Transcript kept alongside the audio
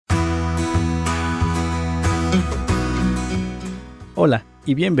Hola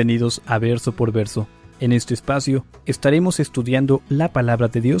y bienvenidos a Verso por Verso. En este espacio estaremos estudiando la Palabra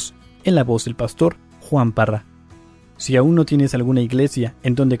de Dios en la voz del pastor Juan Parra. Si aún no tienes alguna iglesia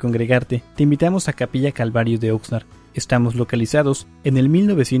en donde congregarte, te invitamos a Capilla Calvario de Oxnard. Estamos localizados en el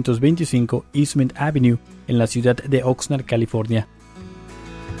 1925 Eastman Avenue, en la ciudad de Oxnard, California.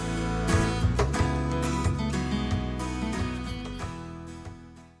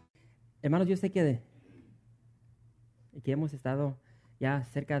 Hermanos, yo sé que hemos estado ya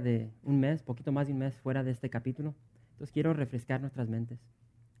cerca de un mes, poquito más de un mes fuera de este capítulo. Entonces quiero refrescar nuestras mentes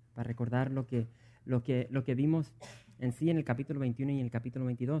para recordar lo que vimos en sí en el capítulo 21 y en el capítulo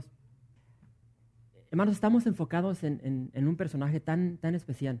 22. Hermanos, estamos enfocados en un personaje tan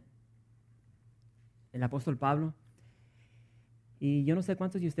especial, el apóstol Pablo. Y yo no sé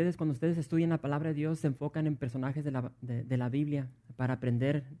cuántos de ustedes, cuando ustedes estudian la palabra de Dios, se enfocan en personajes de la Biblia para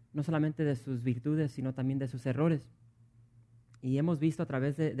aprender no solamente de sus virtudes, sino también de sus errores. Y hemos visto a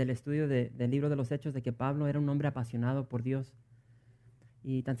través del estudio del libro de los Hechos de que Pablo era un hombre apasionado por Dios.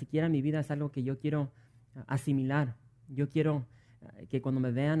 Y tan siquiera en mi vida es algo que yo quiero asimilar. Yo quiero que cuando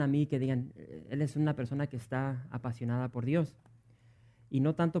me vean a mí, que digan, él es una persona que está apasionada por Dios. Y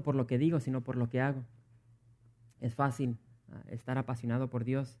no tanto por lo que digo, sino por lo que hago. Es fácil estar apasionado por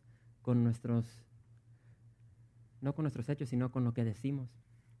Dios no con nuestros hechos, sino con lo que decimos.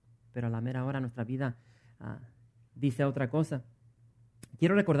 Pero a la mera hora nuestra vida dice otra cosa.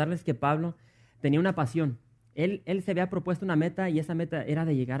 Quiero recordarles que Pablo tenía una pasión. Él se había propuesto una meta y esa meta era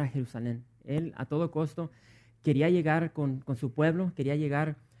de llegar a Jerusalén. Él a todo costo quería llegar con su pueblo, quería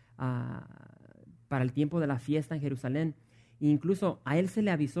llegar para el tiempo de la fiesta en Jerusalén. E incluso a él se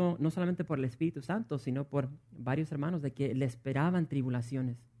le avisó, no solamente por el Espíritu Santo, sino por varios hermanos, de que le esperaban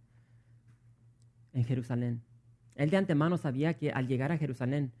tribulaciones en Jerusalén. Él de antemano sabía que al llegar a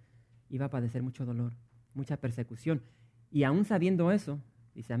Jerusalén iba a padecer mucho dolor, mucha persecución. Y aún sabiendo eso,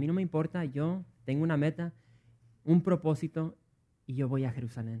 dice, a mí no me importa, yo tengo una meta, un propósito, y yo voy a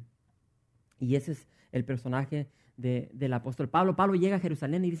Jerusalén. Y ese es el personaje del apóstol Pablo. Pablo llega a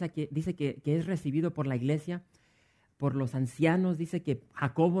Jerusalén y dice que es recibido por la iglesia, por los ancianos. Dice que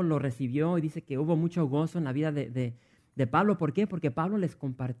Jacobo lo recibió y dice que hubo mucho gozo en la vida de Pablo. ¿Por qué? Porque Pablo les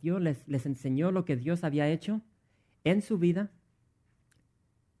compartió, les enseñó lo que Dios había hecho en su vida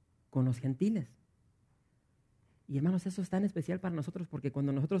con los gentiles. Y hermanos, eso es tan especial para nosotros porque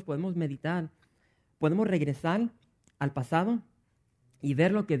cuando nosotros podemos meditar, podemos regresar al pasado y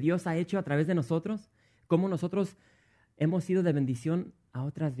ver lo que Dios ha hecho a través de nosotros, cómo nosotros hemos sido de bendición a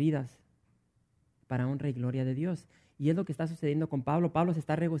otras vidas para honra y gloria de Dios. Y es lo que está sucediendo con Pablo. Pablo se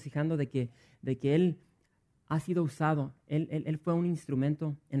está regocijando de que él ha sido usado. Él fue un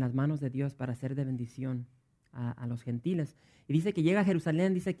instrumento en las manos de Dios para ser de bendición a los gentiles. Y dice que llega a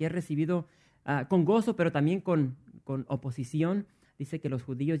Jerusalén, dice que es recibido con gozo, pero también con oposición. Dice que los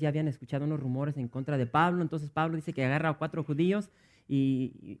judíos ya habían escuchado unos rumores en contra de Pablo. Entonces Pablo dice que agarra a 4 judíos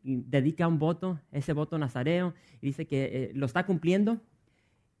y dedica un voto, ese voto nazareo, y dice que lo está cumpliendo.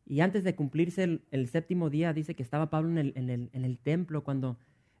 Y antes de cumplirse el 7º día, dice que estaba Pablo en el templo cuando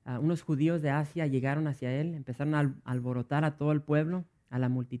unos judíos de Asia llegaron hacia él, empezaron a alborotar a todo el pueblo, a la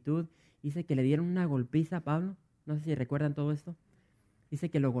multitud. Dice que le dieron una golpiza a Pablo. No sé si recuerdan todo esto. Dice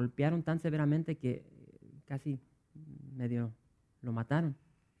que lo golpearon tan severamente que casi medio lo mataron.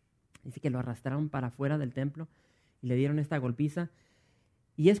 Dice que lo arrastraron para afuera del templo y le dieron esta golpiza.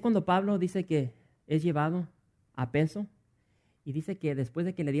 Y es cuando Pablo dice que es llevado a peso. Y dice que después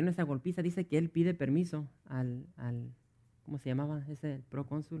de que le dieron esa golpiza, dice que él pide permiso al ¿cómo se llamaba ese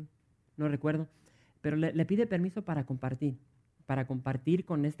procónsul? No recuerdo. Pero le pide permiso para compartir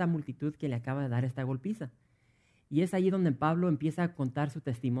con esta multitud que le acaba de dar esta golpiza. Y es ahí donde Pablo empieza a contar su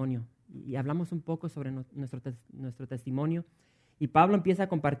testimonio. Y hablamos un poco sobre nuestro testimonio. Y Pablo empieza a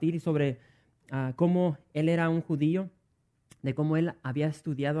compartir sobre cómo él era un judío, de cómo él había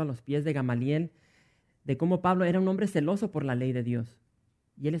estudiado a los pies de Gamaliel, de cómo Pablo era un hombre celoso por la ley de Dios.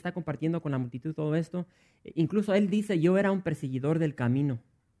 Y él está compartiendo con la multitud todo esto. Incluso él dice, yo era un perseguidor del camino,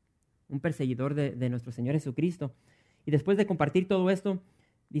 un perseguidor de nuestro Señor Jesucristo. Y después de compartir todo esto,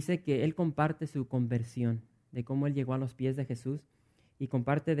 dice que él comparte su conversión, de cómo él llegó a los pies de Jesús y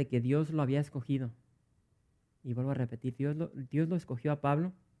comparte de que Dios lo había escogido. Y vuelvo a repetir, Dios lo escogió a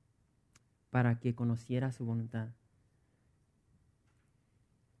Pablo para que conociera su voluntad.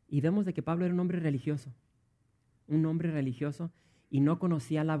 Y vemos de que Pablo era un hombre religioso y no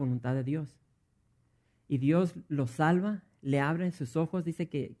conocía la voluntad de Dios. Y Dios lo salva, le abre sus ojos, dice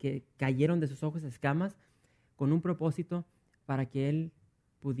que cayeron de sus ojos escamas con un propósito para que él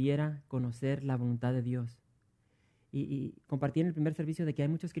pudiera conocer la voluntad de Dios. Y compartí en el primer servicio de que hay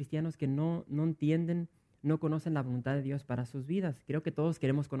muchos cristianos que no entienden no conocen la voluntad de Dios para sus vidas. Creo que todos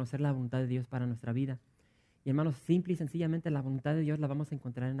queremos conocer la voluntad de Dios para nuestra vida. Y hermanos, simple y sencillamente la voluntad de Dios la vamos a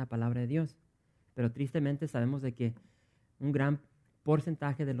encontrar en la palabra de Dios. Pero tristemente sabemos de que un gran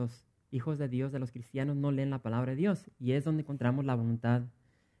porcentaje de los hijos de Dios, de los cristianos, no leen la palabra de Dios. Y es donde encontramos la voluntad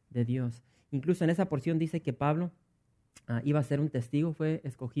de Dios. Incluso en esa porción dice que Pablo iba a ser un testigo, fue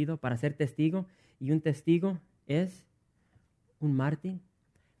escogido para ser testigo. Y un testigo es un mártir.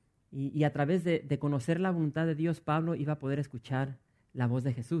 Y a través de conocer la voluntad de Dios, Pablo iba a poder escuchar la voz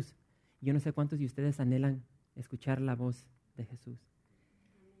de Jesús. Yo no sé cuántos de ustedes anhelan escuchar la voz de Jesús.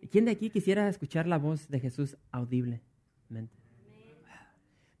 ¿Quién de aquí quisiera escuchar la voz de Jesús audiblemente?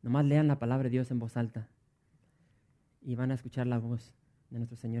 Nomás lean la palabra de Dios en voz alta y van a escuchar la voz de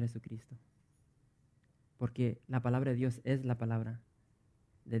nuestro Señor Jesucristo. Porque la palabra de Dios es la palabra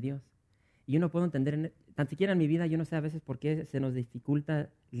de Dios. Y yo no puedo entender, tan siquiera en mi vida, yo no sé a veces por qué se nos dificulta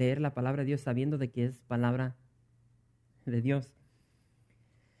leer la palabra de Dios sabiendo de que es palabra de Dios.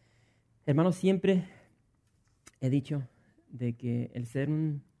 Hermanos, siempre he dicho de que el ser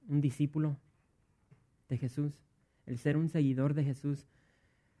un discípulo de Jesús, el ser un seguidor de Jesús,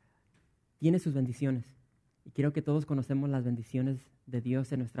 tiene sus bendiciones. Y creo que todos conocemos las bendiciones de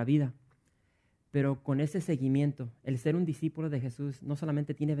Dios en nuestra vida. Pero con ese seguimiento, el ser un discípulo de Jesús no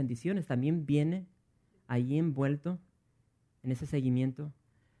solamente tiene bendiciones, también viene ahí envuelto en ese seguimiento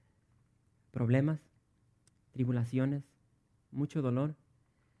problemas, tribulaciones, mucho dolor.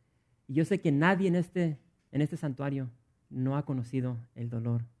 Y yo sé que nadie en este santuario no ha conocido el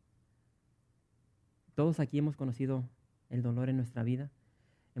dolor. Todos aquí hemos conocido el dolor en nuestra vida.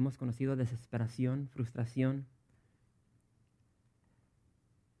 Hemos conocido desesperación, frustración,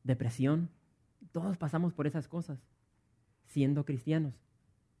 depresión. Todos pasamos por esas cosas siendo cristianos.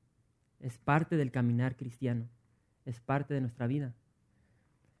 Es parte del caminar cristiano. Es parte de nuestra vida.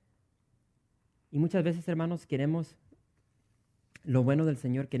 Y muchas veces, hermanos, queremos lo bueno del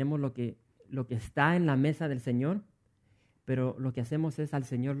Señor, queremos lo que está en la mesa del Señor, pero lo que hacemos es al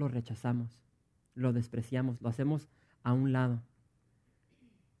Señor lo rechazamos, lo despreciamos, lo hacemos a un lado.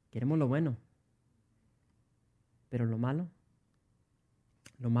 Queremos lo bueno, pero lo malo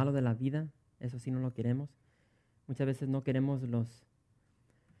de la vida, eso sí no lo queremos. Muchas veces no queremos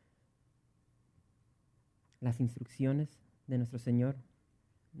las instrucciones de nuestro Señor,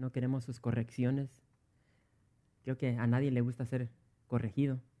 no queremos sus correcciones. Creo que a nadie le gusta ser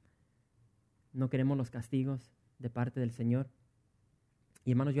corregido. No queremos los castigos de parte del Señor.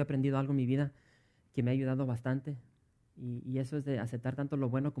 Y hermanos, yo he aprendido algo en mi vida que me ha ayudado bastante. Y eso es de aceptar tanto lo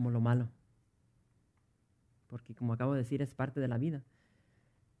bueno como lo malo. Porque como acabo de decir, es parte de la vida.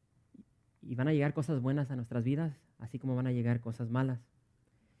 Y van a llegar cosas buenas a nuestras vidas, así como van a llegar cosas malas.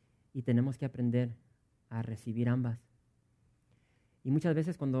 Y tenemos que aprender a recibir ambas. Y muchas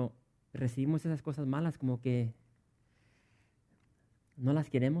veces cuando recibimos esas cosas malas, como que no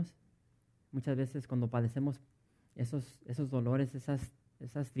las queremos. Muchas veces cuando padecemos esos dolores,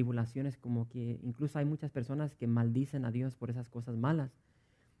 esas tribulaciones, como que incluso hay muchas personas que maldicen a Dios por esas cosas malas.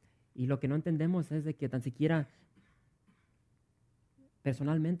 Y lo que no entendemos es de que tan siquiera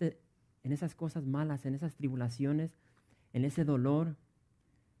personalmente en esas cosas malas, en esas tribulaciones, en ese dolor,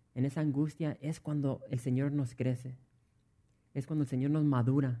 en esa angustia, es cuando el Señor nos crece. Es cuando el Señor nos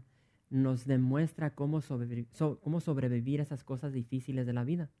madura, nos demuestra cómo sobrevivir a esas cosas difíciles de la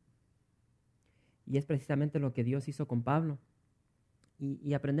vida. Y es precisamente lo que Dios hizo con Pablo.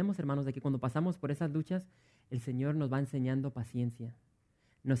 Y aprendemos, hermanos, de que cuando pasamos por esas luchas, el Señor nos va enseñando paciencia.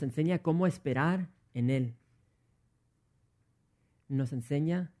 Nos enseña cómo esperar en Él. Nos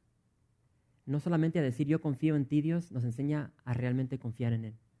enseña no solamente a decir yo confío en ti, Dios, nos enseña a realmente confiar en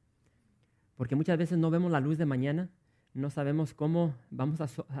Él. Porque muchas veces no vemos la luz de mañana, no sabemos cómo vamos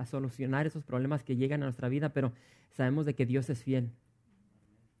a solucionar esos problemas que llegan a nuestra vida, pero sabemos de que Dios es fiel.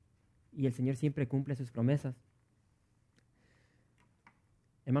 Y el Señor siempre cumple sus promesas.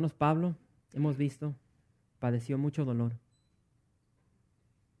 Hermanos, Pablo, hemos visto, padeció mucho dolor.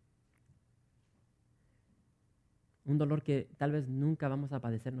 Un dolor que tal vez nunca vamos a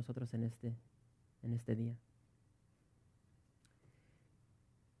padecer nosotros en este día.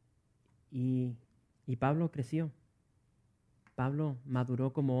 Y Pablo creció. Pablo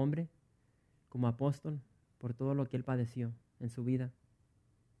maduró como hombre, como apóstol, por todo lo que él padeció en su vida.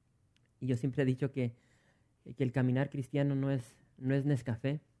 Y yo siempre he dicho que el caminar cristiano no es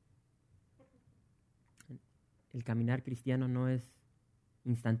Nescafé. El caminar cristiano no es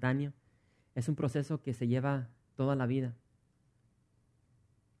instantáneo. Es un proceso que se lleva toda la vida.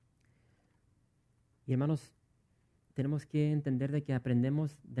 Y hermanos, tenemos que entender de que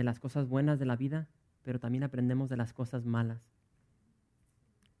aprendemos de las cosas buenas de la vida, pero también aprendemos de las cosas malas.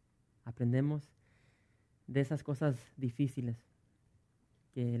 Aprendemos de esas cosas difíciles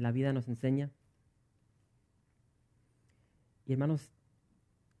que la vida nos enseña. Y hermanos,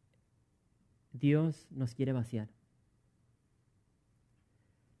 Dios nos quiere vaciar.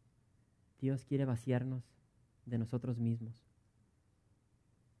 Dios quiere vaciarnos de nosotros mismos.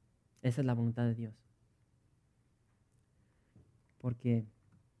 Esa es la voluntad de Dios. Porque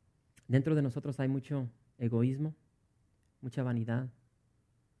dentro de nosotros hay mucho egoísmo, mucha vanidad.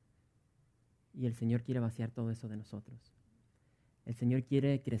 Y el Señor quiere vaciar todo eso de nosotros. El Señor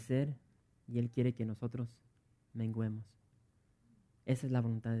quiere crecer y Él quiere que nosotros menguemos. Esa es la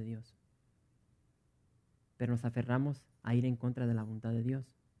voluntad de Dios. Pero nos aferramos a ir en contra de la voluntad de Dios.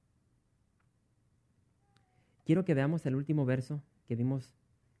 Quiero que veamos el último verso que vimos,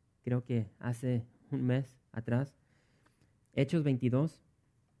 creo que hace un mes atrás. Hechos 22,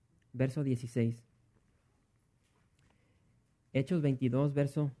 verso 16. Hechos 22,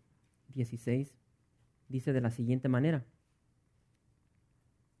 verso 16, dice de la siguiente manera.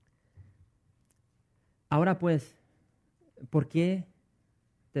 Ahora pues, ¿por qué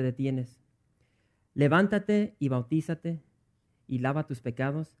te detienes? Levántate y bautízate y lava tus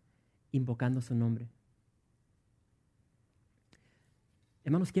pecados, invocando su nombre.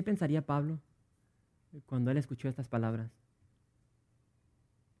 Hermanos, ¿qué pensaría Pablo cuando él escuchó estas palabras?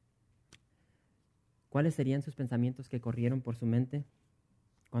 ¿Cuáles serían sus pensamientos que corrieron por su mente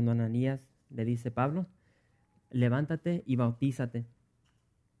cuando Ananías le dice, Pablo, levántate y bautízate?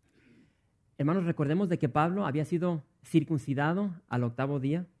 Hermanos, recordemos de que Pablo había sido circuncidado al 8º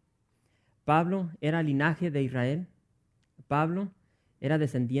día. Pablo era linaje de Israel. Pablo era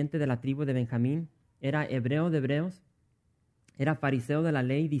descendiente de la tribu de Benjamín. Era hebreo de hebreos. Era fariseo de la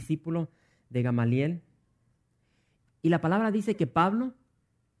ley, discípulo de Gamaliel. Y la palabra dice que Pablo,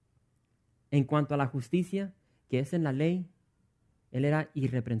 en cuanto a la justicia que es en la ley, él era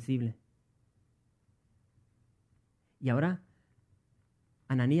irreprensible. Y ahora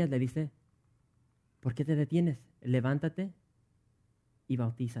Ananías le dice, ¿por qué te detienes? Levántate y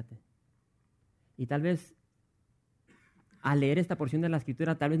bautízate. Y tal vez al leer esta porción de la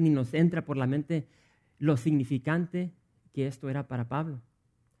Escritura, tal vez ni nos entra por la mente lo significante que esto era para Pablo.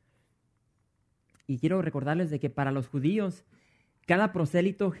 Y quiero recordarles de que para los judíos, cada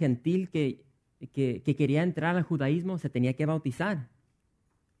prosélito gentil que quería entrar al judaísmo se tenía que bautizar.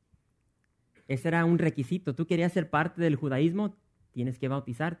 Ese era un requisito. Tú querías ser parte del judaísmo, tienes que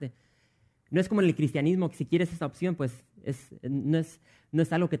bautizarte. No es como en el cristianismo, que si quieres esa opción, pues no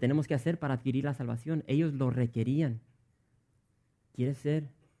es algo que tenemos que hacer para adquirir la salvación. Ellos lo requerían. ¿Quieres ser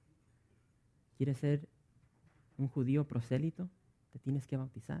un judío prosélito? Te tienes que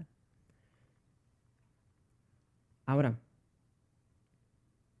bautizar. Ahora,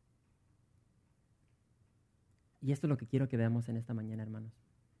 y esto es lo que quiero que veamos en esta mañana, hermanos.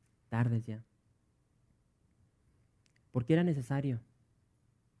 Tardes ya. ¿Por qué era necesario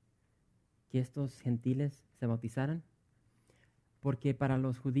que estos gentiles se bautizaran? Porque para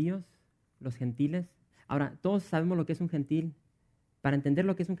los judíos, los gentiles, ahora todos sabemos lo que es un gentil. Para entender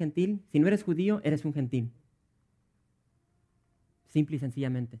lo que es un gentil, si no eres judío, eres un gentil. Simple y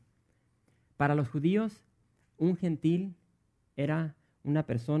sencillamente. Para los judíos, un gentil era una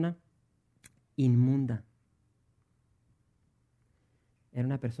persona inmunda. Era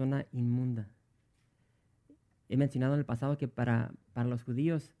una persona inmunda. He mencionado en el pasado que para los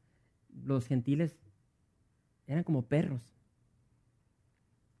judíos, los gentiles eran como perros.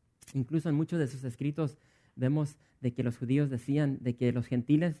 Incluso en muchos de sus escritos vemos de que los judíos decían de que los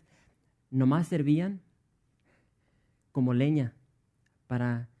gentiles nomás servían como leña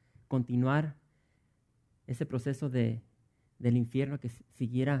para continuar ese proceso del infierno que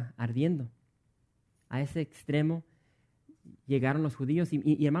siguiera ardiendo. A ese extremo llegaron los judíos.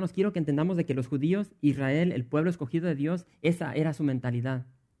 Y hermanos, quiero que entendamos de que los judíos, Israel, el pueblo escogido de Dios, esa era su mentalidad.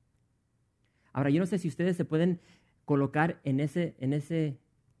 Ahora, yo no sé si ustedes se pueden colocar en ese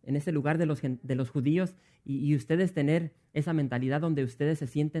lugar de los judíos y ustedes tener esa mentalidad donde ustedes se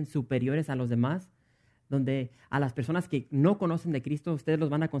sienten superiores a los demás, donde a las personas que no conocen de Cristo ustedes los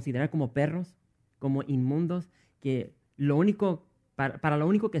van a considerar como perros, como inmundos, que para lo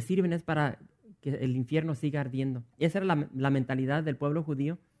único que sirven es para que el infierno siga ardiendo. Esa era la mentalidad del pueblo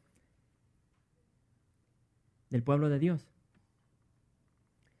judío, del pueblo de Dios.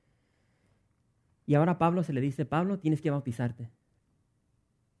 Y ahora a Pablo se le dice, Pablo, tienes que bautizarte.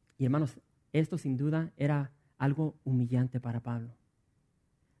 Y hermanos, esto sin duda era algo humillante para Pablo,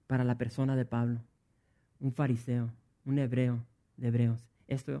 para la persona de Pablo, un fariseo, un hebreo de hebreos.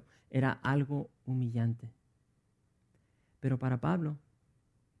 Esto era algo humillante. Pero para Pablo,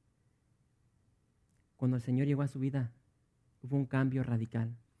 cuando el Señor llegó a su vida, hubo un cambio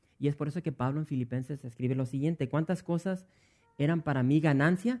radical. Y es por eso que Pablo en Filipenses escribe lo siguiente: ¿cuántas cosas eran para mí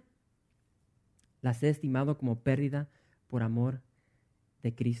ganancia? Las he estimado como pérdida por amor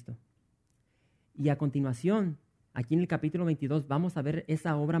de Cristo. Y a continuación, aquí en el capítulo 22, vamos a ver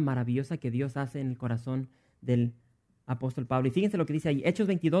esa obra maravillosa que Dios hace en el corazón del apóstol Pablo. Y fíjense lo que dice ahí, Hechos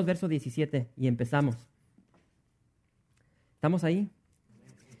 22, verso 17, y empezamos. ¿Estamos ahí?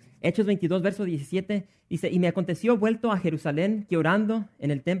 Hechos 22, verso 17, dice: y me aconteció vuelto a Jerusalén que orando en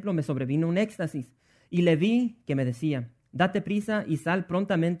el templo me sobrevino un éxtasis, y le vi que me decía: date prisa y sal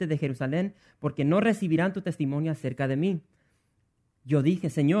prontamente de Jerusalén, porque no recibirán tu testimonio acerca de mí. Yo dije: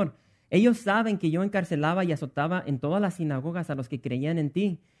 Señor, ellos saben que yo encarcelaba y azotaba en todas las sinagogas a los que creían en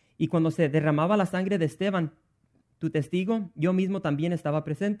ti, y cuando se derramaba la sangre de Esteban, tu testigo, yo mismo también estaba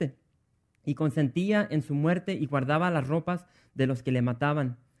presente, y consentía en su muerte y guardaba las ropas de los que le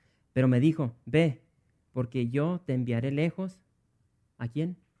mataban. Pero me dijo: ve, porque yo te enviaré lejos. ¿A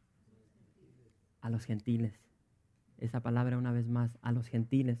quién? A los gentiles. Esa palabra una vez más, a los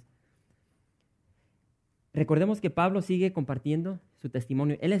gentiles. Recordemos que Pablo sigue compartiendo su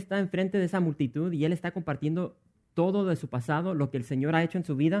testimonio. Él está enfrente de esa multitud y él está compartiendo todo de su pasado, lo que el Señor ha hecho en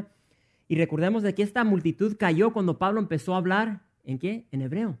su vida. Y recordemos de que esta multitud cayó cuando Pablo empezó a hablar, ¿en qué? En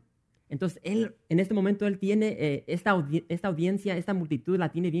hebreo. Entonces, él, en este momento, él tiene esta audiencia, esta multitud la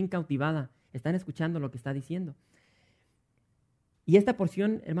tiene bien cautivada. Están escuchando lo que está diciendo. Y esta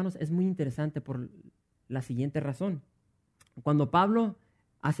porción, hermanos, es muy interesante por la siguiente razón. Cuando Pablo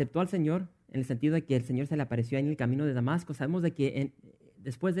aceptó al Señor, en el sentido de que el Señor se le apareció en el camino de Damasco, sabemos de que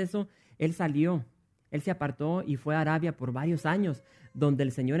después de eso, él salió, él se apartó y fue a Arabia por varios años, donde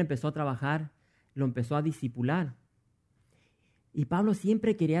el Señor empezó a trabajar, lo empezó a discipular. Y Pablo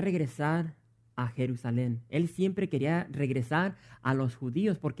siempre quería regresar a Jerusalén. Él siempre quería regresar a los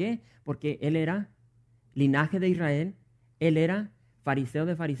judíos. ¿Por qué? Porque él era linaje de Israel, él era fariseo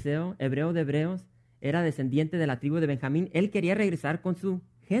de fariseo, hebreo de hebreos, era descendiente de la tribu de Benjamín. Él quería regresar con su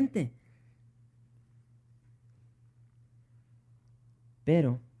gente.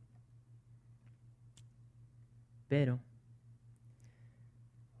 Pero,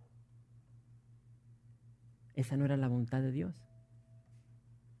 esa no era la voluntad de Dios.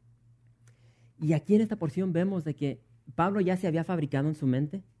 Y aquí en esta porción vemos de que Pablo ya se había fabricado en su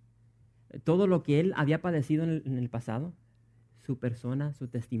mente todo lo que él había padecido en el pasado, su persona, su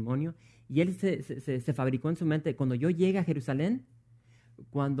testimonio, y él se fabricó en su mente: cuando yo llegue a Jerusalén,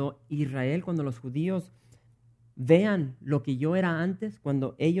 cuando Israel, cuando los judíos vean lo que yo era antes,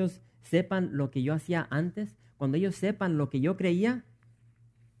 cuando ellos sepan lo que yo hacía antes, cuando ellos sepan lo que yo creía,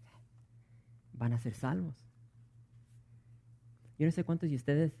 van a ser salvos. Yo no sé cuántos de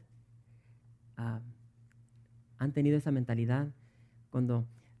ustedes han tenido esa mentalidad. Cuando,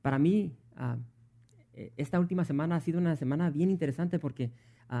 para mí, esta última semana ha sido una semana bien interesante porque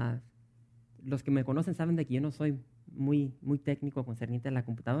los que me conocen saben de que yo no soy muy técnico concerniente a la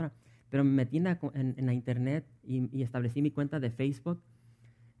computadora, pero me metí en la internet y establecí mi cuenta de Facebook,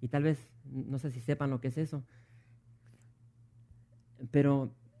 y tal vez, no sé si sepan lo que es eso,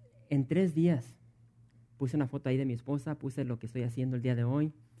 pero en 3 días puse una foto ahí de mi esposa, puse lo que estoy haciendo el día de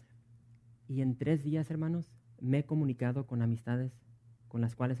hoy, y en 3 días, hermanos, me he comunicado con amistades con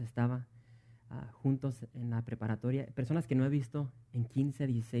las cuales estaba juntos en la preparatoria, personas que no he visto en 15,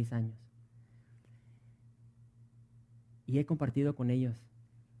 16 años. Y he compartido con ellos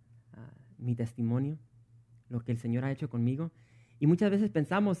mi testimonio, lo que el Señor ha hecho conmigo. Y muchas veces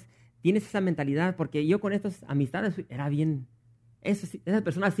pensamos, tienes esa mentalidad, porque yo con estas amistades era bien, esas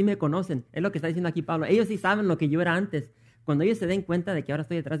personas sí me conocen, es lo que está diciendo aquí Pablo. Ellos sí saben lo que yo era antes. Cuando ellos se den cuenta de que ahora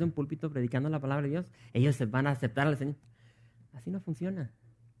estoy detrás de un púlpito predicando la palabra de Dios, ellos se van a aceptar al Señor. Así no funciona.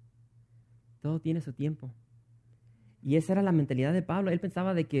 Todo tiene su tiempo. Y esa era la mentalidad de Pablo. Él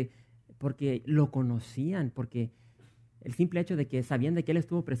pensaba de que porque lo conocían, porque el simple hecho de que sabían de que él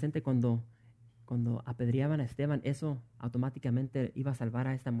estuvo presente cuando apedreaban a Esteban, eso automáticamente iba a salvar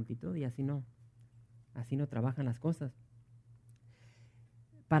a esta multitud, y así no trabajan las cosas.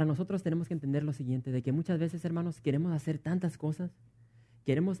 Para nosotros tenemos que entender lo siguiente, de que muchas veces, hermanos, queremos hacer tantas cosas,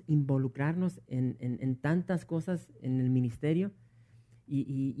 queremos involucrarnos en tantas cosas en el ministerio,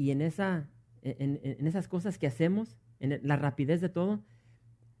 y en esas cosas que hacemos, en la rapidez de todo,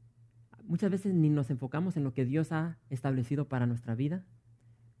 muchas veces ni nos enfocamos en lo que Dios ha establecido para nuestra vida,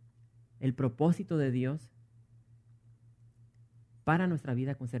 el propósito de Dios para nuestra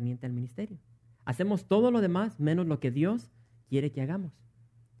vida concerniente al ministerio. Hacemos todo lo demás menos lo que Dios quiere que hagamos.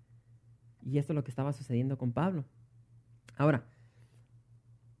 Y esto es lo que estaba sucediendo con Pablo. Ahora,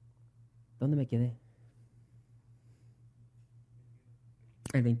 ¿dónde me quedé?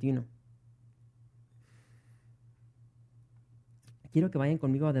 El 21. quiero que vayan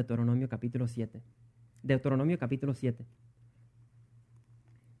conmigo a Deuteronomio capítulo 7. Deuteronomio capítulo 7.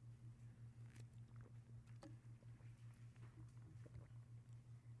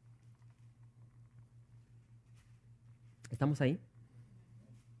 ¿Estamos ahí?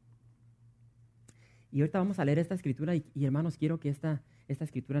 Y ahorita vamos a leer esta escritura y hermanos, quiero que esta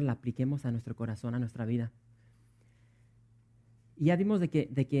escritura la apliquemos a nuestro corazón, a nuestra vida. Y ya vimos de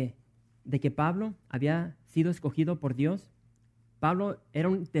que Pablo había sido escogido por Dios. Pablo era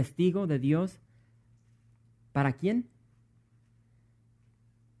un testigo de Dios. ¿Para quién?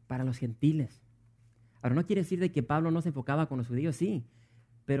 Para los gentiles. Ahora, no quiere decir de que Pablo no se enfocaba con los judíos, sí,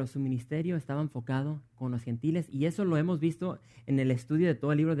 pero su ministerio estaba enfocado con los gentiles, y eso lo hemos visto en el estudio de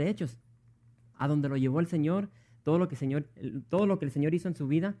todo el libro de Hechos, a donde lo llevó el Señor, todo lo que el Señor hizo en su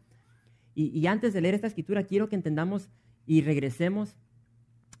vida. Y antes de leer esta escritura, quiero que entendamos y regresemos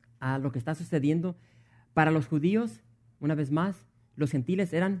a lo que está sucediendo. Para los judíos, una vez más, los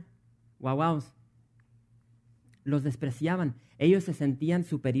gentiles eran guauaos, los despreciaban, ellos se sentían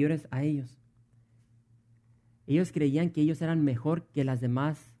superiores a ellos. Ellos creían que ellos eran mejor que las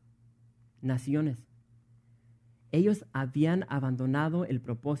demás naciones. Ellos habían abandonado el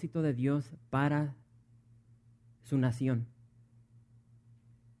propósito de Dios para su nación.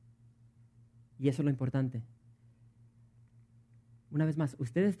 Y eso es lo importante. Una vez más,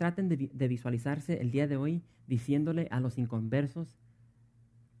 ustedes traten de visualizarse el día de hoy diciéndole a los inconversos,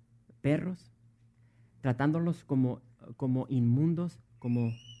 perros, tratándolos como inmundos,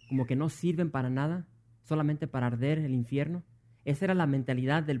 como que no sirven para nada, solamente para arder el infierno. Esa era la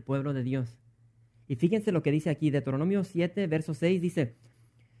mentalidad del pueblo de Dios. Y fíjense lo que dice aquí, Deuteronomio 7, verso 6, dice: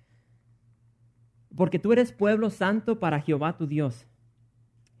 porque tú eres pueblo santo para Jehová tu Dios.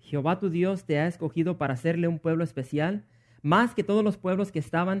 Jehová tu Dios te ha escogido para hacerle un pueblo especial, más que todos los pueblos que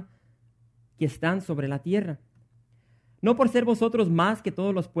están sobre la tierra. No por ser vosotros más que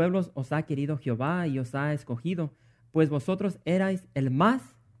todos los pueblos os ha querido Jehová y os ha escogido, pues vosotros erais el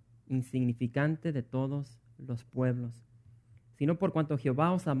más insignificante de todos los pueblos, sino por cuanto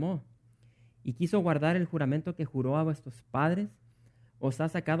Jehová os amó y quiso guardar el juramento que juró a vuestros padres, os ha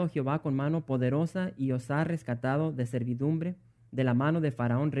sacado Jehová con mano poderosa y os ha rescatado de servidumbre de la mano de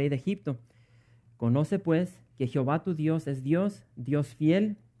Faraón, rey de Egipto. Conoce pues que Jehová tu Dios es Dios, Dios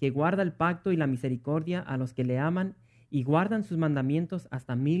fiel, que guarda el pacto y la misericordia a los que le aman y guardan sus mandamientos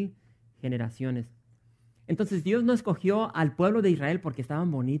hasta 1000 generaciones. Entonces Dios no escogió al pueblo de Israel porque estaban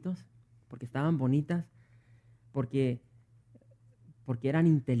bonitos, porque estaban bonitas, porque eran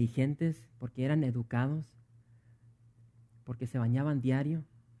inteligentes, porque eran educados, porque se bañaban diario.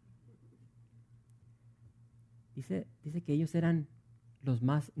 Dice que ellos eran los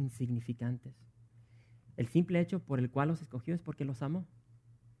más insignificantes. El simple hecho por el cual los escogió es porque los amó.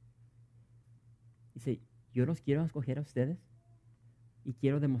 Dice, yo los quiero escoger a ustedes y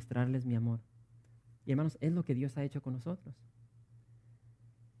quiero demostrarles mi amor. Y hermanos, es lo que Dios ha hecho con nosotros.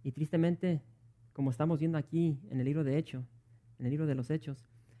 Y tristemente, como estamos viendo aquí en el libro de Hechos, en el libro de los Hechos,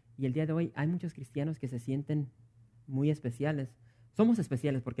 y el día de hoy hay muchos cristianos que se sienten muy especiales. Somos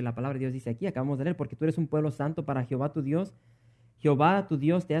especiales porque la palabra de Dios dice aquí, acabamos de leer, porque tú eres un pueblo santo para Jehová tu Dios. Jehová tu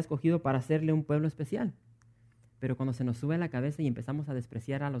Dios te ha escogido para hacerle un pueblo especial. Pero cuando se nos sube a la cabeza y empezamos a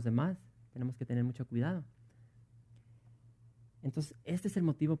despreciar a los demás, tenemos que tener mucho cuidado. Entonces, este es el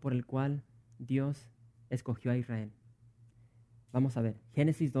motivo por el cual Dios escogió a Israel. Vamos a ver,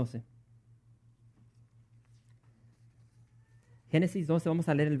 Génesis 12. Génesis 12, vamos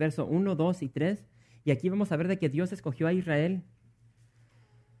a leer el verso 1, 2 y 3. Y aquí vamos a ver de que Dios escogió a Israel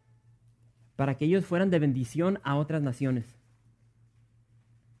para que ellos fueran de bendición a otras naciones.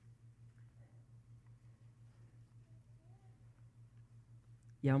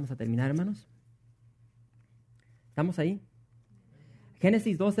 Ya vamos a terminar, hermanos. ¿Estamos ahí?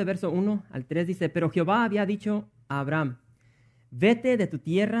 Génesis 12, verso 1 al 3 dice, pero Jehová había dicho a Abraham, vete de tu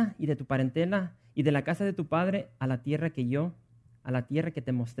tierra y de tu parentela y de la casa de tu padre a la tierra que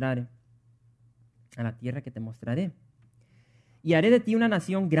te mostraré. A la tierra que te mostraré. Y haré de ti una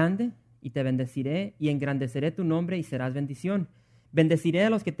nación grande y te bendeciré y engrandeceré tu nombre y serás bendición. Bendeciré a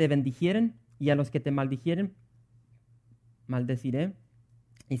los que te bendijeren y a los que te maldijeren maldeciré.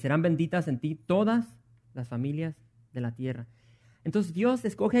 Y serán benditas en ti todas las familias de la tierra. Entonces Dios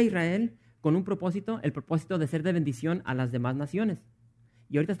escoge a Israel con un propósito, el propósito de ser de bendición a las demás naciones.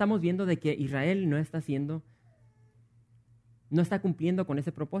 Y ahorita estamos viendo de que Israel no está cumpliendo con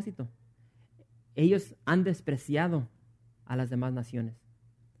ese propósito. Ellos han despreciado a las demás naciones.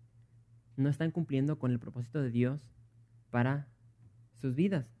 No están cumpliendo con el propósito de Dios para sus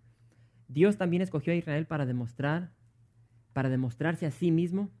vidas. Dios también escogió a Israel para demostrarse a sí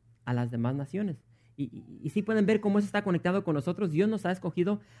mismo a las demás naciones. Y sí pueden ver cómo eso está conectado con nosotros. Dios nos ha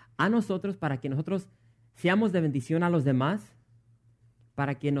escogido a nosotros para que nosotros seamos de bendición a los demás,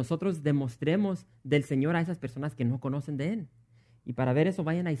 para que nosotros demostremos del Señor a esas personas que no conocen de Él. Y para ver eso,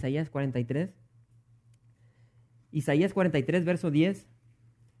 vayan a Isaías 43. Isaías 43, verso 10.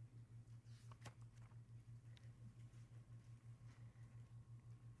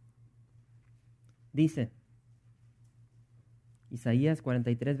 Dice, Isaías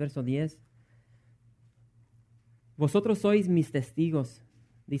 43, verso 10. Vosotros sois mis testigos,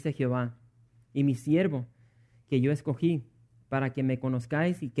 dice Jehová, y mi siervo, que yo escogí, para que me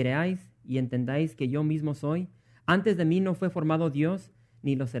conozcáis y creáis y entendáis que yo mismo soy. Antes de mí no fue formado Dios,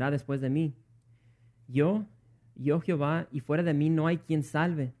 ni lo será después de mí. Yo Jehová, y fuera de mí no hay quien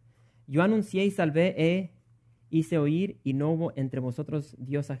salve. Yo anuncié y salvé, hice oír, y no hubo entre vosotros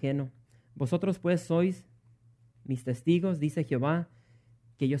Dios ajeno. Vosotros pues sois mis testigos, dice Jehová,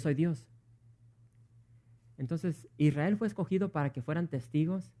 que yo soy Dios. Entonces, Israel fue escogido para que fueran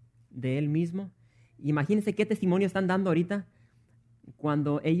testigos de Él mismo. Imagínense qué testimonio están dando ahorita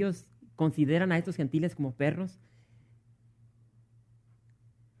cuando ellos consideran a estos gentiles como perros,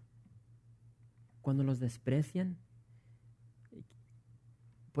 cuando los desprecian.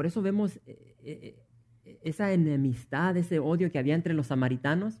 Por eso vemos esa enemistad, ese odio que había entre los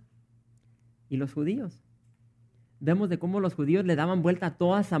samaritanos y los judíos. Vemos de cómo los judíos le daban vuelta a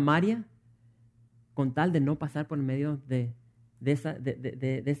toda Samaria con tal de no pasar por el medio de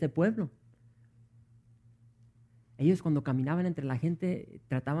ese pueblo. Ellos cuando caminaban entre la gente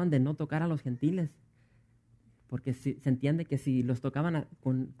trataban de no tocar a los gentiles, porque se entiende que si los tocaban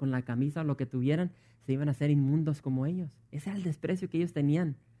con la camisa o lo que tuvieran, se iban a hacer inmundos como ellos. Ese era el desprecio que ellos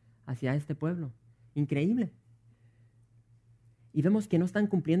tenían hacia este pueblo. Increíble. Y vemos que no están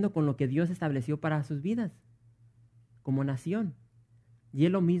cumpliendo con lo que Dios estableció para sus vidas como nación. Y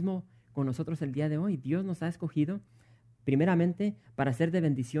es lo mismo con nosotros el día de hoy. Dios nos ha escogido primeramente para ser de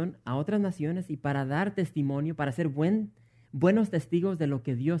bendición a otras naciones y para dar testimonio, para ser buenos testigos de lo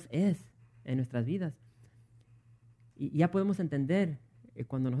que Dios es en nuestras vidas. Y ya podemos entender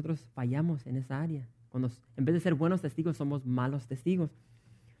cuando nosotros fallamos en esa área, cuando en vez de ser buenos testigos somos malos testigos.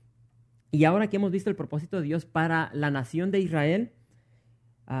 Y ahora que hemos visto el propósito de Dios para la nación de Israel,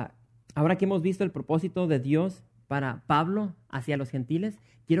 ahora que hemos visto el propósito de Dios para Pablo hacia los gentiles,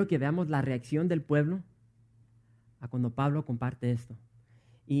 quiero que veamos la reacción del pueblo a cuando Pablo comparte esto.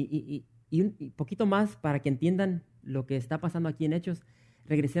 Y un poquito más para que entiendan lo que está pasando aquí en Hechos,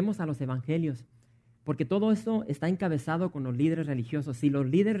 regresemos a los evangelios, porque todo esto está encabezado con los líderes religiosos. Si los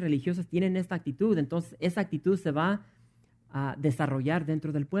líderes religiosos tienen esta actitud, entonces esa actitud se va a desarrollar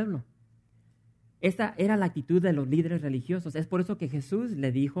dentro del pueblo. Esta era la actitud de los líderes religiosos. Es por eso que Jesús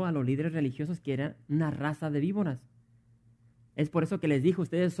le dijo a los líderes religiosos que eran una raza de víboras. Es por eso que les dijo,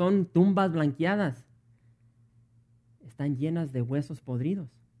 ustedes son tumbas blanqueadas. Están llenas de huesos podridos.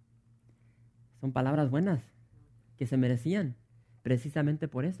 Son palabras buenas que se merecían. Precisamente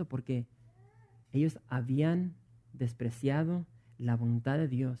por eso, porque ellos habían despreciado la voluntad de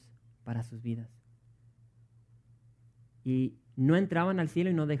Dios para sus vidas. Y no entraban al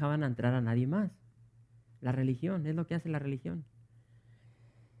cielo y no dejaban entrar a nadie más. La religión, es lo que hace la religión.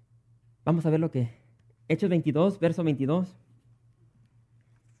 Vamos a ver lo que... Hechos 22, verso 22.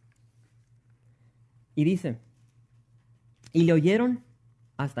 Y dice, y le oyeron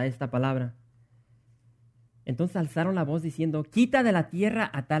hasta esta palabra. Entonces alzaron la voz diciendo, quita de la tierra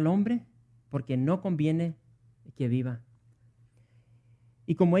a tal hombre, porque no conviene que viva.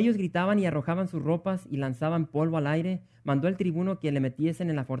 Y como ellos gritaban y arrojaban sus ropas y lanzaban polvo al aire, mandó el tribuno que le metiesen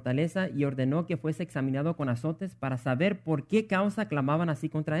en la fortaleza y ordenó que fuese examinado con azotes para saber por qué causa clamaban así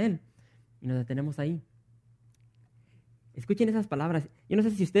contra él. Y nos detenemos ahí. Escuchen esas palabras. Yo no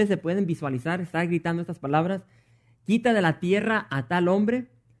sé si ustedes se pueden visualizar, estar gritando estas palabras. Quita de la tierra a tal hombre,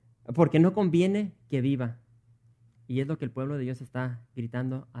 porque no conviene que viva. Y es lo que el pueblo de Dios está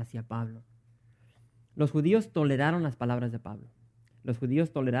gritando hacia Pablo. Los judíos toleraron las palabras de Pablo. Los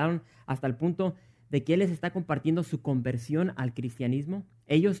judíos toleraron hasta el punto de que él les está compartiendo su conversión al cristianismo.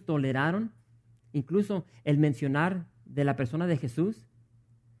 Ellos toleraron incluso el mencionar de la persona de Jesús.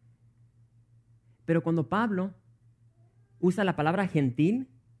 Pero cuando Pablo usa la palabra gentil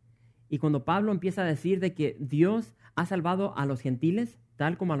y cuando Pablo empieza a decir de que Dios ha salvado a los gentiles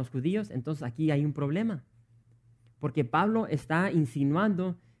tal como a los judíos, entonces aquí hay un problema. Porque Pablo está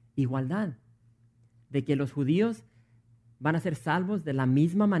insinuando igualdad, de que los judíos van a ser salvos de la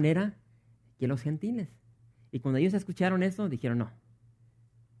misma manera que los gentiles. Y cuando ellos escucharon eso, dijeron, no,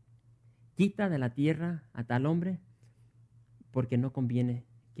 quita de la tierra a tal hombre, porque no conviene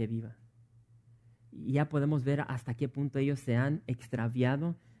que viva. Y ya podemos ver hasta qué punto ellos se han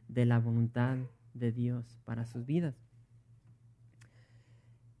extraviado de la voluntad de Dios para sus vidas.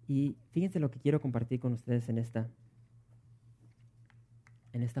 Y fíjense lo que quiero compartir con ustedes en esta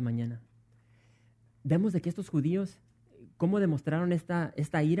mañana. Vemos de que estos judíos, cómo demostraron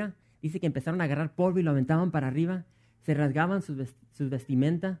esta ira. Dice que empezaron a agarrar polvo y lo aventaban para arriba, se rasgaban sus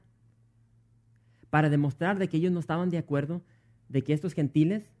vestimentas para demostrar de que ellos no estaban de acuerdo de que estos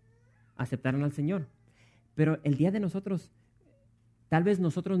gentiles aceptaran al Señor. Pero el día de nosotros, tal vez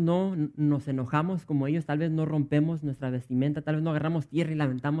nosotros no nos enojamos como ellos, tal vez no rompemos nuestra vestimenta, tal vez no agarramos tierra y la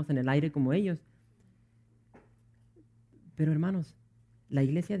aventamos en el aire como ellos. Pero hermanos, la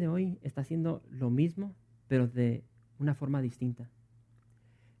iglesia de hoy está haciendo lo mismo, pero de una forma distinta.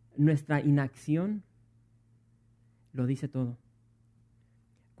 Nuestra inacción lo dice todo.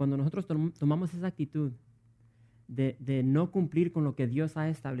 Cuando nosotros tomamos esa actitud de no cumplir con lo que Dios ha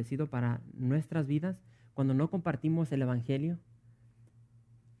establecido para nuestras vidas, cuando no compartimos el Evangelio,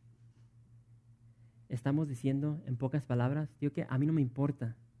 estamos diciendo en pocas palabras, tío, que a mí no me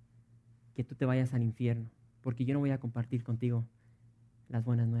importa que tú te vayas al infierno, porque yo no voy a compartir contigo las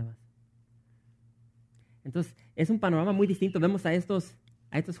buenas nuevas. Entonces, es un panorama muy distinto. Vemos a estos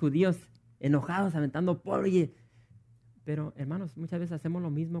judíos enojados, aventando polvo. Pero, hermanos, muchas veces hacemos lo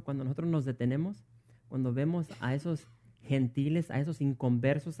mismo cuando nosotros nos detenemos, cuando vemos a esos gentiles, a esos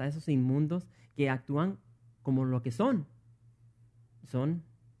inconversos, a esos inmundos que actúan como lo que son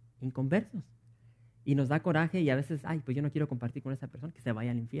inconversos. Y nos da coraje y a veces, pues yo no quiero compartir con esa persona, que se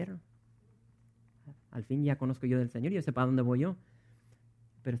vaya al infierno. Al fin ya conozco yo del Señor y yo sé para dónde voy yo.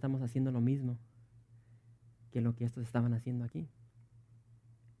 Pero estamos haciendo lo mismo que lo que estos estaban haciendo aquí.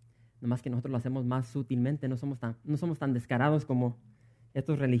 Nomás que nosotros lo hacemos más sutilmente, no somos tan descarados como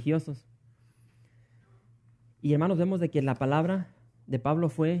estos religiosos. Y hermanos, vemos de que la palabra de Pablo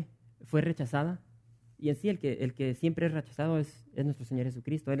fue rechazada. Y en sí el que siempre es rechazado es nuestro Señor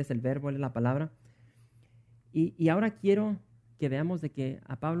Jesucristo. Él es el verbo, Él es la palabra. Y ahora quiero que veamos de que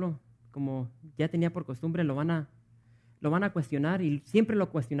a Pablo, como ya tenía por costumbre, lo van a cuestionar, y siempre lo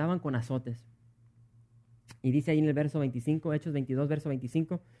cuestionaban con azotes. Y dice ahí en el verso 25, Hechos 22, verso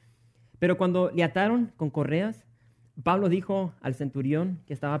 25, pero cuando le ataron con correas, Pablo dijo al centurión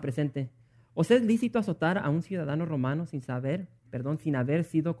que estaba presente, ¿os es lícito azotar a un ciudadano romano sin haber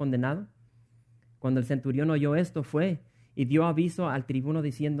sido condenado? Cuando el centurión oyó esto, fue y dio aviso al tribuno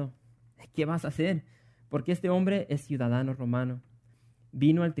diciendo, ¿qué vas a hacer? Porque este hombre es ciudadano romano.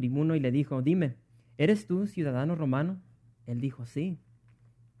 Vino al tribuno y le dijo, dime, ¿eres tú ciudadano romano? Él dijo, sí.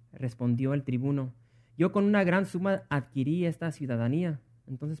 Respondió el tribuno, yo con una gran suma adquirí esta ciudadanía.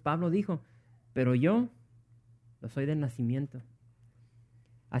 Entonces Pablo dijo, pero yo lo soy de nacimiento.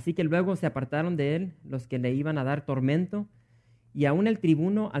 Así que luego se apartaron de él los que le iban a dar tormento, y aún el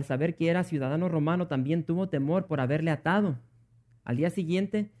tribuno, al saber que era ciudadano romano, también tuvo temor por haberle atado. Al día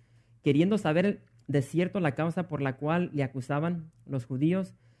siguiente, queriendo saber de cierto la causa por la cual le acusaban los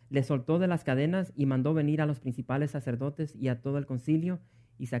judíos, le soltó de las cadenas y mandó venir a los principales sacerdotes y a todo el concilio,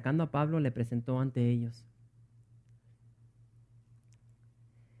 y sacando a Pablo le presentó ante ellos.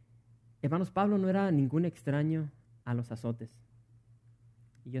 Hermanos, Pablo no era ningún extraño a los azotes.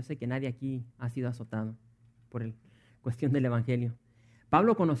 Y yo sé que nadie aquí ha sido azotado por cuestión del Evangelio.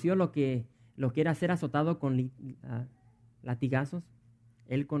 Pablo conoció lo que era ser azotado con latigazos.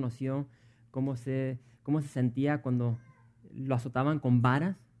 Él conoció cómo se sentía cuando lo azotaban con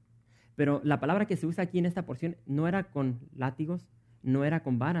varas. Pero la palabra que se usa aquí en esta porción no era con látigos, no era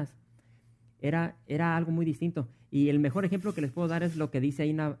con varas. Era algo muy distinto. Y el mejor ejemplo que les puedo dar es lo que dice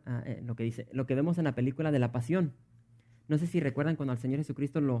ahí, lo que vemos en la película de la Pasión. No sé si recuerdan cuando al Señor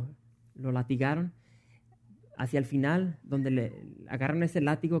Jesucristo lo latigaron. Hacia el final, donde le agarraron ese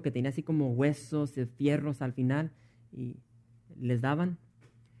látigo que tenía así como huesos, fierros al final, y les daban.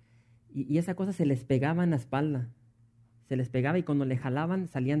 Y esa cosa se les pegaba en la espalda. Se les pegaba y cuando le jalaban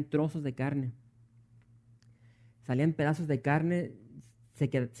salían trozos de carne. Salían pedazos de carne,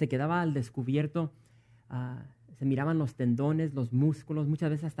 se quedaba al descubierto, se miraban los tendones, los músculos,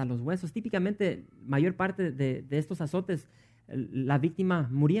 muchas veces hasta los huesos. Típicamente, mayor parte de estos azotes, la víctima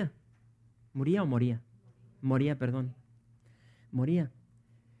moría. Moría.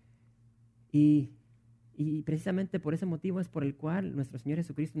 Y precisamente por ese motivo es por el cual nuestro Señor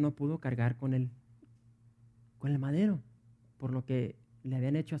Jesucristo no pudo cargar con el madero, por lo que le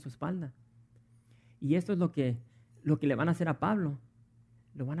habían hecho a su espalda. Y esto es lo que le van a hacer a Pablo.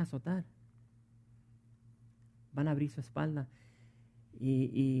 Lo van a azotar. Van a abrir su espalda.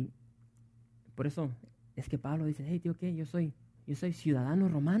 Y por eso es que Pablo dice, hey, tío, ¿qué? Yo soy ciudadano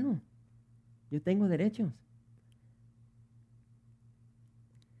romano. Yo tengo derechos.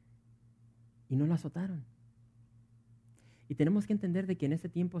 Y no lo azotaron. Y tenemos que entender de que en ese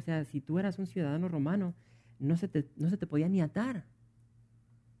tiempo, o sea, si tú eras un ciudadano romano, no se te podía ni atar.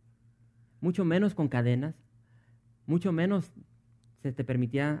 Mucho menos con cadenas, mucho menos se te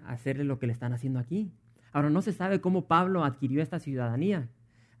permitía hacerle lo que le están haciendo aquí. Ahora, no se sabe cómo Pablo adquirió esta ciudadanía.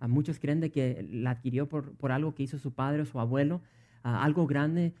 A muchos creen de que la adquirió por algo que hizo su padre o su abuelo, algo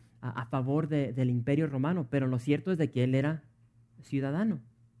grande a favor del imperio romano, pero lo cierto es de que él era ciudadano.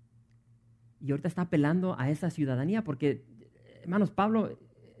 Y ahorita está apelando a esa ciudadanía porque, hermanos, Pablo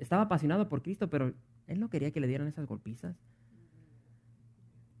estaba apasionado por Cristo, pero él no quería que le dieran esas golpizas.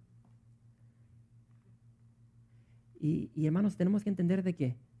 Y hermanos, tenemos que entender de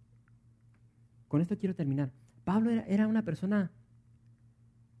que, con esto quiero terminar, Pablo era una persona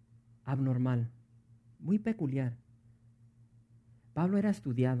abnormal, muy peculiar. Pablo era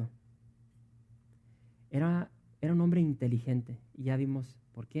estudiado, era un hombre inteligente, y ya vimos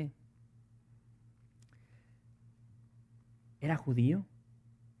por qué. Era judío,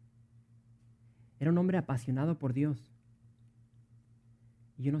 era un hombre apasionado por Dios.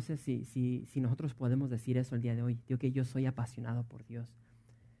 Yo no sé si nosotros podemos decir eso el día de hoy. Digo que yo soy apasionado por Dios.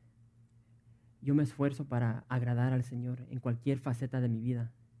 Yo me esfuerzo para agradar al Señor en cualquier faceta de mi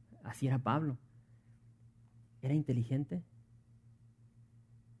vida. Así era Pablo. Era inteligente,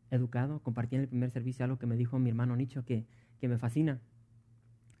 educado. Compartí en el primer servicio algo que me dijo mi hermano Nicho que me fascina.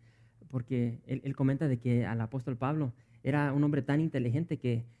 Porque él comenta de que al apóstol Pablo era un hombre tan inteligente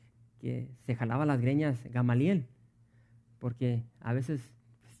que se jalaba las greñas Gamaliel. Porque a veces,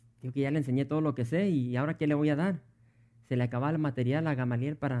 digo que ya le enseñé todo lo que sé y ahora ¿qué le voy a dar? Se le acababa el material a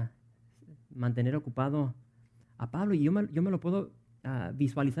Gamaliel para mantener ocupado a Pablo. Y yo me lo puedo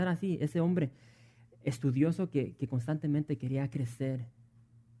visualizar así, ese hombre estudioso que constantemente quería crecer.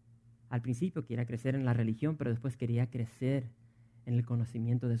 Al principio quería crecer en la religión, pero después quería crecer en el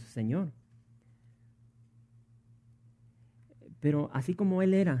conocimiento de su Señor. Pero así como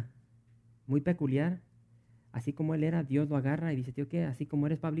él era muy peculiar, así como él era, Dios lo agarra y dice, tío, ¿qué? Así como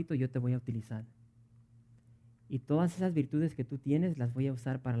eres, Pablito, yo te voy a utilizar. Y todas esas virtudes que tú tienes las voy a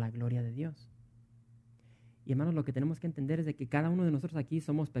usar para la gloria de Dios. Y hermanos, lo que tenemos que entender es de que cada uno de nosotros aquí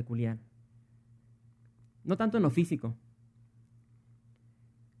somos peculiar. No tanto en lo físico,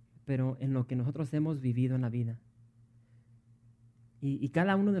 pero en lo que nosotros hemos vivido en la vida. Y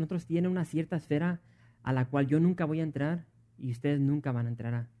cada uno de nosotros tiene una cierta esfera a la cual yo nunca voy a entrar y ustedes nunca van a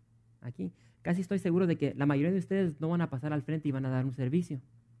entrar aquí. Casi estoy seguro de que la mayoría de ustedes no van a pasar al frente y van a dar un servicio.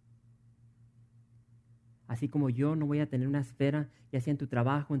 Así como yo no voy a tener una esfera, ya sea en tu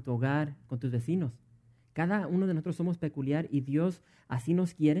trabajo, en tu hogar, con tus vecinos. Cada uno de nosotros somos peculiar y Dios así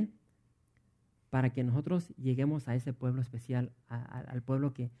nos quiere para que nosotros lleguemos a ese pueblo especial, al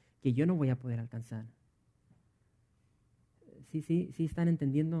pueblo que yo no voy a poder alcanzar. Sí están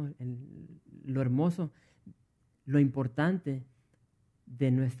entendiendo lo hermoso, lo importante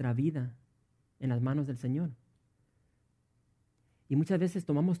de nuestra vida en las manos del Señor. Y muchas veces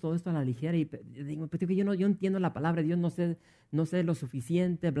tomamos todo esto a la ligera y digo, pero yo entiendo la palabra de Dios, no sé lo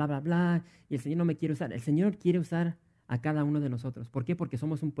suficiente, bla, bla, bla, y el Señor no me quiere usar. El Señor quiere usar a cada uno de nosotros. ¿Por qué? Porque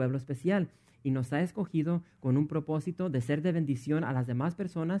somos un pueblo especial y nos ha escogido con un propósito de ser de bendición a las demás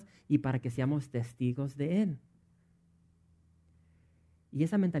personas y para que seamos testigos de Él. Y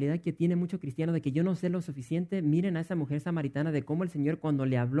esa mentalidad que tiene mucho cristiano de que yo no sé lo suficiente, miren a esa mujer samaritana de cómo el Señor cuando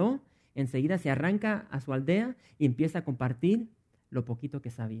le habló, enseguida se arranca a su aldea y empieza a compartir lo poquito que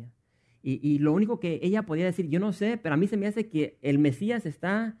sabía. Y lo único que ella podía decir, yo no sé, pero a mí se me hace que el Mesías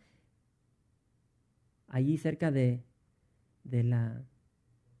está allí cerca del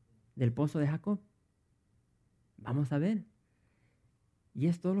pozo de Jacob. Vamos a ver. Y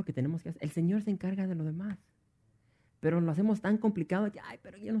es todo lo que tenemos que hacer. El Señor se encarga de lo demás. Pero lo hacemos tan complicado que,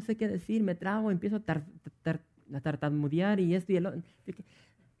 pero yo no sé qué decir, me trago, empiezo a tartamudear y esto y el otro.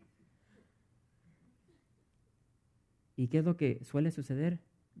 ¿Y qué es lo que suele suceder?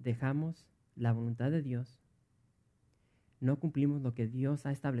 Dejamos la voluntad de Dios, no cumplimos lo que Dios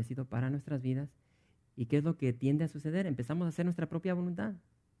ha establecido para nuestras vidas. ¿Y qué es lo que tiende a suceder? Empezamos a hacer nuestra propia voluntad.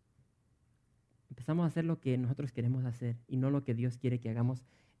 Empezamos a hacer lo que nosotros queremos hacer y no lo que Dios quiere que hagamos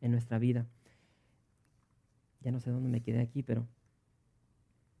en nuestra vida. Ya no sé dónde me quedé aquí, pero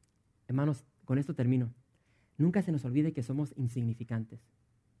hermanos, con esto termino. Nunca se nos olvide que somos insignificantes.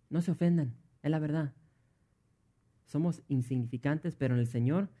 No se ofendan, es la verdad. Somos insignificantes, pero en el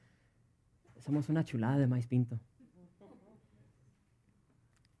Señor somos una chulada de maíz pinto.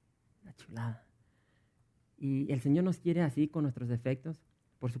 Una chulada. Y el Señor nos quiere así con nuestros defectos.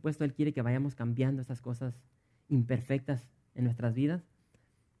 Por supuesto, Él quiere que vayamos cambiando esas cosas imperfectas en nuestras vidas.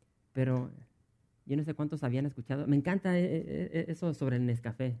 Pero yo no sé cuántos habían escuchado. Me encanta eso sobre el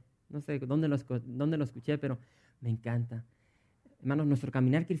Nescafé. No sé dónde lo escuché, pero me encanta. Hermanos, nuestro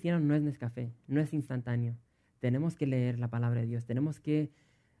caminar cristiano no es Nescafé, no es instantáneo. Tenemos que leer la palabra de Dios, tenemos que...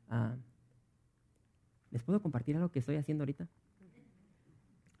 ¿Les puedo compartir algo que estoy haciendo ahorita?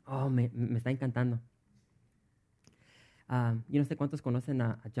 Oh, me está encantando. Yo no sé cuántos conocen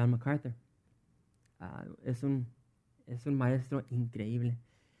a John MacArthur. Es un maestro increíble.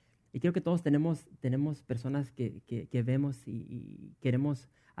 Y creo que todos tenemos personas que vemos y queremos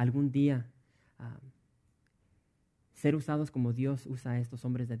algún día ser usados como Dios usa a estos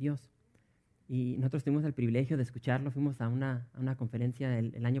hombres de Dios. Y nosotros tuvimos el privilegio de escucharlo. Fuimos a una conferencia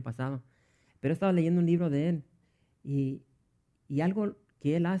el año pasado. Pero estaba leyendo un libro de él y algo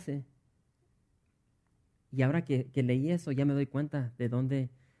que él hace, y ahora que leí eso ya me doy cuenta de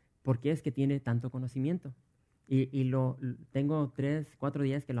por qué es que tiene tanto conocimiento. Y tengo 3-4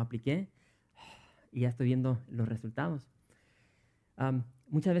 días que lo apliqué y ya estoy viendo los resultados.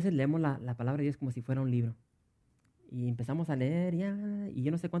 Muchas veces leemos la palabra de Dios como si fuera un libro. Y empezamos a leer y yo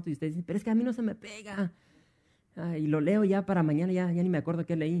no sé cuántos de ustedes dicen, pero es que a mí no se me pega. Y lo leo ya para mañana, ya ni me acuerdo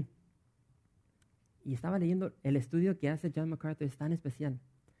qué leí. Y estaba leyendo el estudio que hace John MacArthur, es tan especial.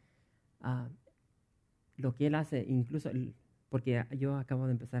 Lo que él hace, incluso, porque yo acabo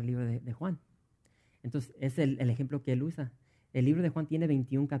de empezar el libro de Juan. Entonces, es el ejemplo que él usa. El libro de Juan tiene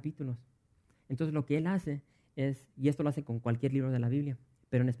 21 capítulos. Entonces, lo que él hace es, y esto lo hace con cualquier libro de la Biblia,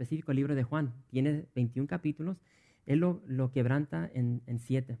 pero en específico el libro de Juan tiene 21 capítulos, él lo quebranta en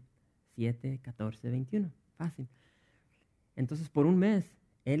 7. 7, 14, 21. Fácil. Entonces, por un mes,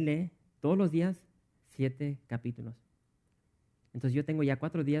 él lee todos los días 7 capítulos. Entonces, yo tengo ya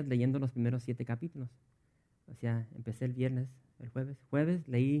 4 días leyendo los primeros 7 capítulos. O sea, empecé el viernes, el jueves. Jueves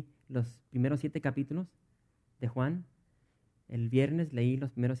leí los primeros 7 capítulos de Juan. El viernes leí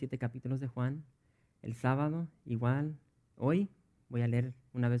los primeros 7 capítulos de Juan. El sábado, igual. Hoy voy a leer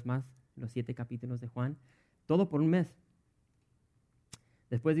una vez más los 7 capítulos de Juan. Todo por un mes.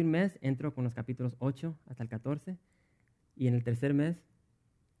 Después de un mes entro con los capítulos 8 hasta el 14. Y en el tercer mes,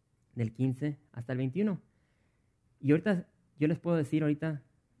 del 15 hasta el 21. Y ahorita, yo les puedo decir ahorita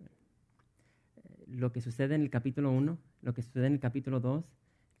lo que sucede en el capítulo 1, lo que sucede en el capítulo 2,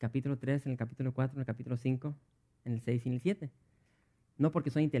 el capítulo 3, en el capítulo 4, en el capítulo 5, en el 6 y en el 7. No porque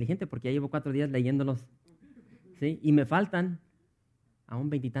soy inteligente, porque ya llevo 4 días leyéndolos, ¿sí? Y me faltan aún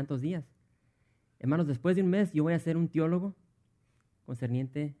 20 y tantos días. Hermanos, después de un mes yo voy a ser un teólogo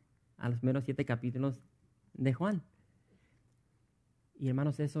concerniente a los primeros 7 capítulos de Juan. Y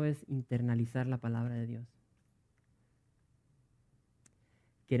hermanos, eso es internalizar la palabra de Dios.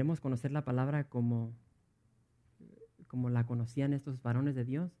 Queremos conocer la palabra como la conocían estos varones de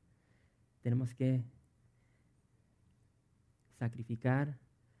Dios. Tenemos que sacrificar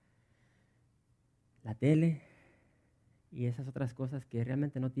la tele y esas otras cosas que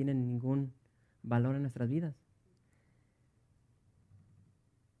realmente no tienen ningún valor en nuestras vidas.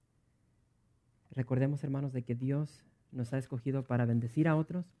 Recordemos, hermanos, de que Dios nos ha escogido para bendecir a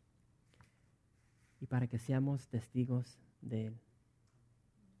otros y para que seamos testigos de Él,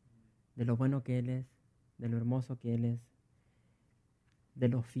 de lo bueno que Él es, de lo hermoso que Él es, de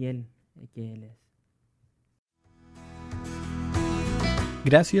lo fiel que Él es.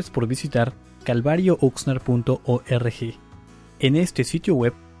 Gracias por visitar calvariooxnard.org. En este sitio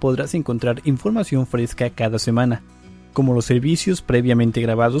web podrás encontrar información fresca cada semana, como los servicios previamente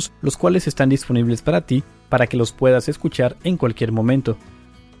grabados, los cuales están disponibles para ti, para que los puedas escuchar en cualquier momento.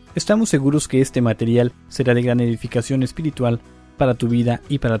 Estamos seguros que este material será de gran edificación espiritual para tu vida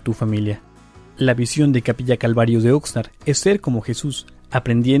y para tu familia. La visión de Capilla Calvario de Oxnard es ser como Jesús,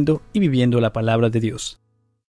 aprendiendo y viviendo la palabra de Dios.